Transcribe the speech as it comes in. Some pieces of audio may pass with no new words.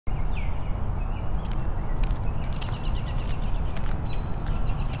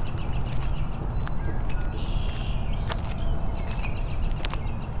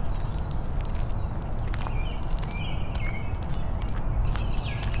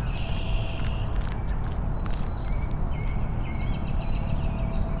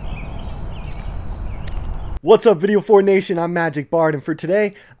What's up, Video 4 Nation? I'm Magic Bard, and for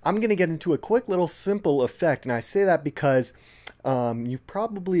today, I'm going to get into a quick little simple effect. And I say that because you've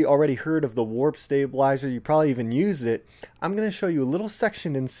probably already heard of the warp stabilizer. You probably even used it. I'm going to show you a little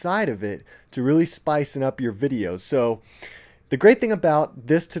section inside of it to really spicing up your videos. So the great thing about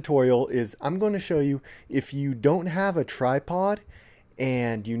this tutorial is I'm going to show you if you don't have a tripod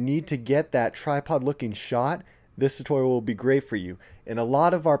and you need to get that tripod looking shot, this tutorial will be great for you. In a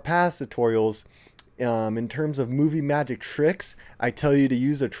lot of our past tutorials, in terms of movie magic tricks, I tell you to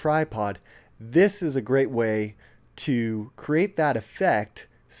use a tripod. This is a great way to create that effect,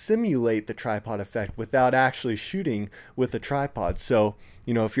 simulate the tripod effect without actually shooting with a tripod. So,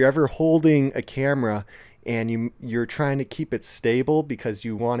 you know, if you're ever holding a camera and you're trying to keep it stable because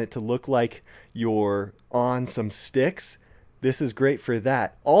you want it to look like you're on some sticks, this is great for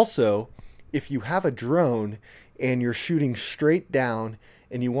that. Also, if you have a drone and you're shooting straight down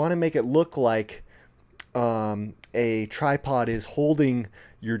and you want to make it look like a tripod is holding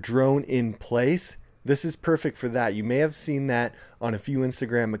your drone in place, this is perfect for that. You may have seen that on a few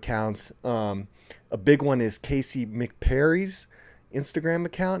Instagram accounts. A big one is Casey McPerry's Instagram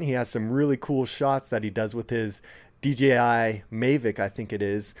account. He has some really cool shots that he does with his DJI Mavic, I think it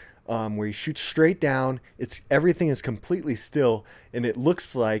is, where he shoots straight down. Everything is completely still and it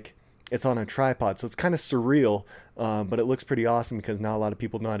looks like it's on a tripod. So it's kind of surreal, but it looks pretty awesome because not a lot of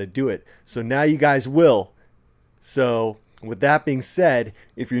people know how to do it. So now you guys will. So with that being said,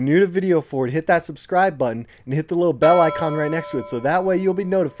 if you're new to Video 4, hit that subscribe button and hit the little bell icon right next to it. So that way you'll be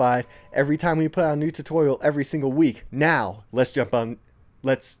notified every time we put out a new tutorial every single week. Now let's jump in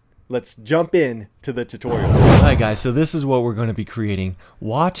to the tutorial. Alright guys, so this is what we're going to be creating.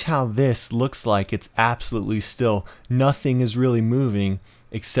 Watch how this looks like it's absolutely still. Nothing is really moving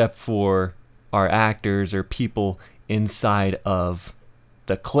except for our actors or people inside of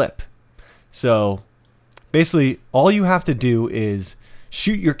the clip. So basically all you have to do is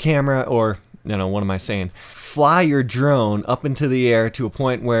shoot your camera, or what am I saying? Fly your drone up into the air to a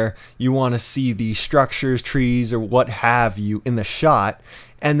point where you want to see the structures, trees, or what have you in the shot,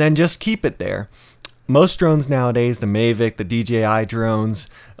 and then just keep it there. Most drones nowadays, the Mavic, the DJI drones,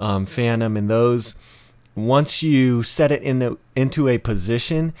 Phantom, and those, once you set it into a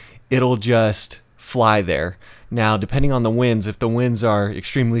position, it'll just fly there. Now, depending on the winds, if the winds are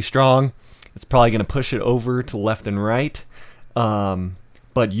extremely strong, it's probably going to push it over to left and right.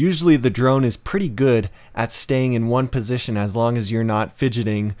 But usually the drone is pretty good at staying in one position as long as you're not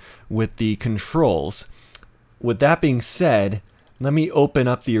fidgeting with the controls. With that being said, let me open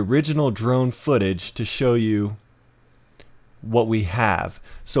up the original drone footage to show you what we have.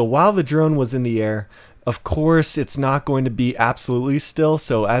 So while the drone was in the air, of course it's not going to be absolutely still.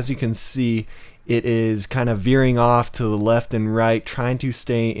 So as you can see, it is kind of veering off to the left and right, trying to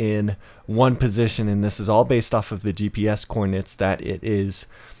stay in one position, and this is all based off of the GPS coordinates that it is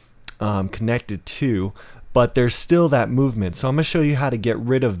connected to, but there's still that movement. So I'm going to show you how to get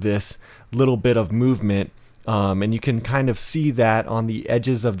rid of this little bit of movement, and you can kind of see that on the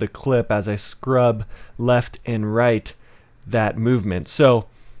edges of the clip as I scrub left and right that movement. So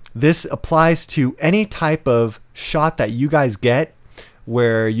this applies to any type of shot that you guys get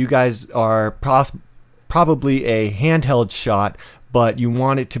where you guys are probably a handheld shot, but you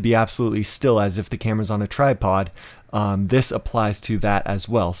want it to be absolutely still as if the camera's on a tripod. This applies to that as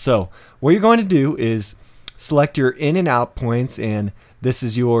well. So what you're going to do is select your in and out points, and this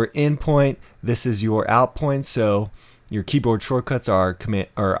is your in point, this is your out point. So your keyboard shortcuts are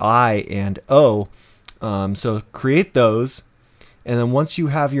I and O. So create those, and then once you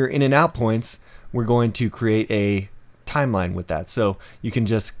have your in and out points, we're going to create a timeline with that. So you can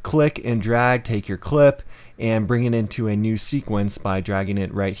just click and drag, take your clip and bring it into a new sequence by dragging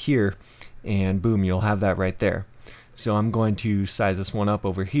it right here, and boom, you'll have that right there. So I'm going to size this one up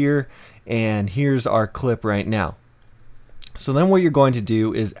over here, and here's our clip right now. So then what you're going to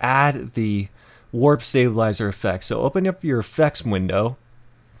do is add the warp stabilizer effect. So open up your effects window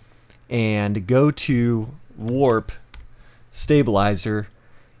and go to warp stabilizer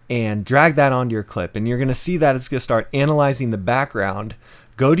and drag that onto your clip, and you're going to see that it's going to start analyzing the background.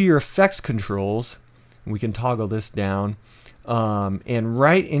 Go to your effects controls, we can toggle this down, and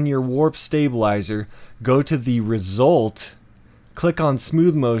right in your warp stabilizer, go to the result, click on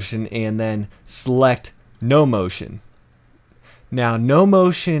smooth motion, and then select no motion. Now no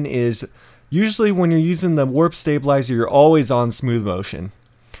motion is usually when you're using the warp stabilizer, you're always on smooth motion,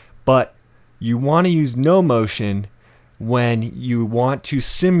 but you want to use no motion when you want to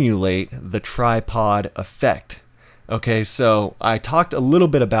simulate the tripod effect. Okay, so I talked a little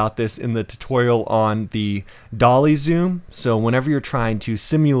bit about this in the tutorial on the dolly zoom. So whenever you're trying to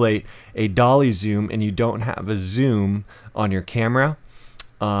simulate a dolly zoom and you don't have a zoom on your camera,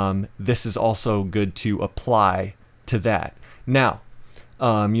 this is also good to apply to that. Now,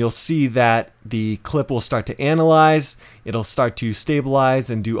 you'll see that the clip will start to analyze, it'll start to stabilize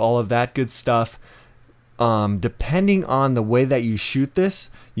and do all of that good stuff. Depending on the way that you shoot this,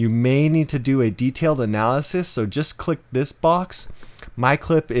 you may need to do a detailed analysis, so just click this box. My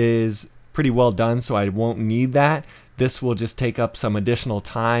clip is pretty well done, so I won't need that. This will just take up some additional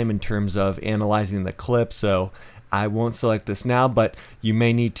time in terms of analyzing the clip, so I won't select this now, but you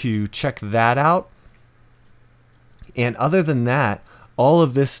may need to check that out. And other than that, all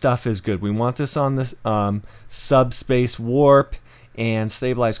of this stuff is good. We want this on this subspace warp and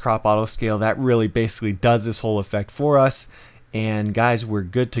stabilize crop auto scale. That really basically does this whole effect for us. And guys, we're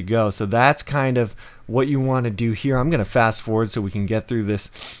good to go. So that's kind of what you want to do here. I'm going to fast forward so we can get through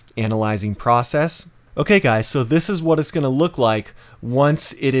this analyzing process. Okay guys, so this is what it's going to look like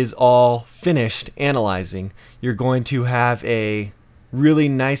once it is all finished analyzing. You're going to have a really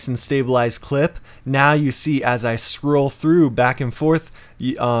nice and stabilized clip. Now you see as I scroll through back and forth,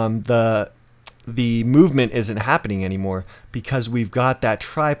 the movement isn't happening anymore because we've got that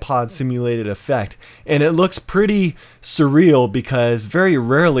tripod simulated effect, and it looks pretty surreal because very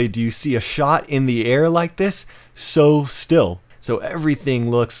rarely do you see a shot in the air like this so still. So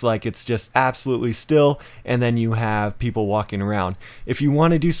everything looks like it's just absolutely still, and then you have people walking around. If you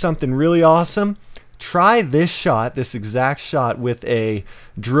want to do something really awesome, try this shot, this exact shot with a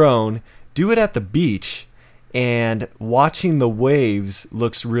drone. Do it at the beach, and watching the waves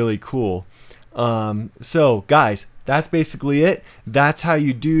looks really cool. So guys, that's basically it. That's how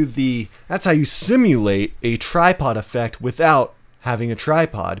you simulate a tripod effect without having a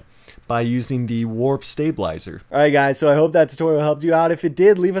tripod, by using the warp stabilizer. Alright guys, so I hope that tutorial helped you out. If it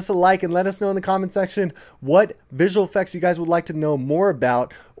did, leave us a like and let us know in the comment section what visual effects you guys would like to know more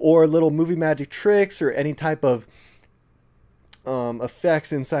about, or little movie magic tricks, or any type of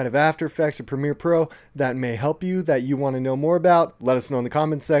effects inside of After Effects or Premiere Pro that may help you, that you want to know more about. Let us know in the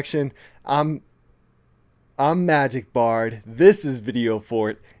comment section. I'm Magic Bard. This is Video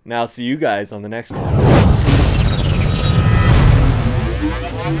Fort, and I'll see you guys on the next one.